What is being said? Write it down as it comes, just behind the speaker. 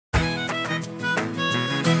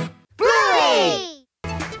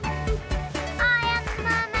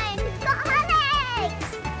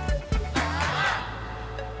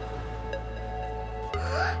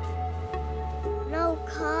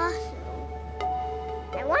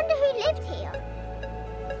wonder who lived here.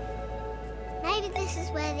 Maybe this is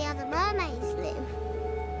where the other mermaids live.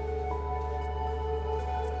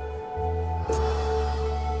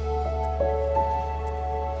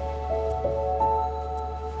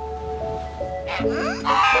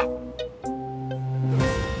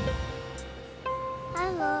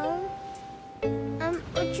 Hello.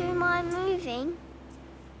 Would you mind moving?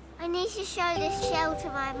 I need to show this shell to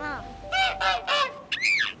my mum.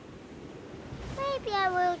 Maybe I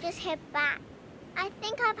will just head back. I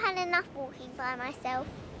think I've had enough walking by myself.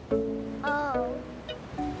 Oh,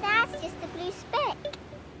 that's just a blue speck.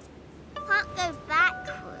 Can't go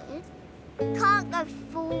backward. Can't go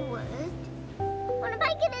forward. What am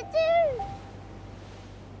I gonna do?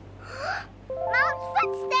 Mum's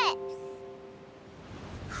footsteps!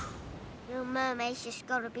 Little mermaid's just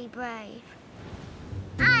gotta be brave.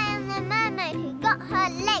 I am the mermaid who got her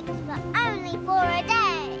legs, but only for a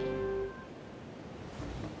day.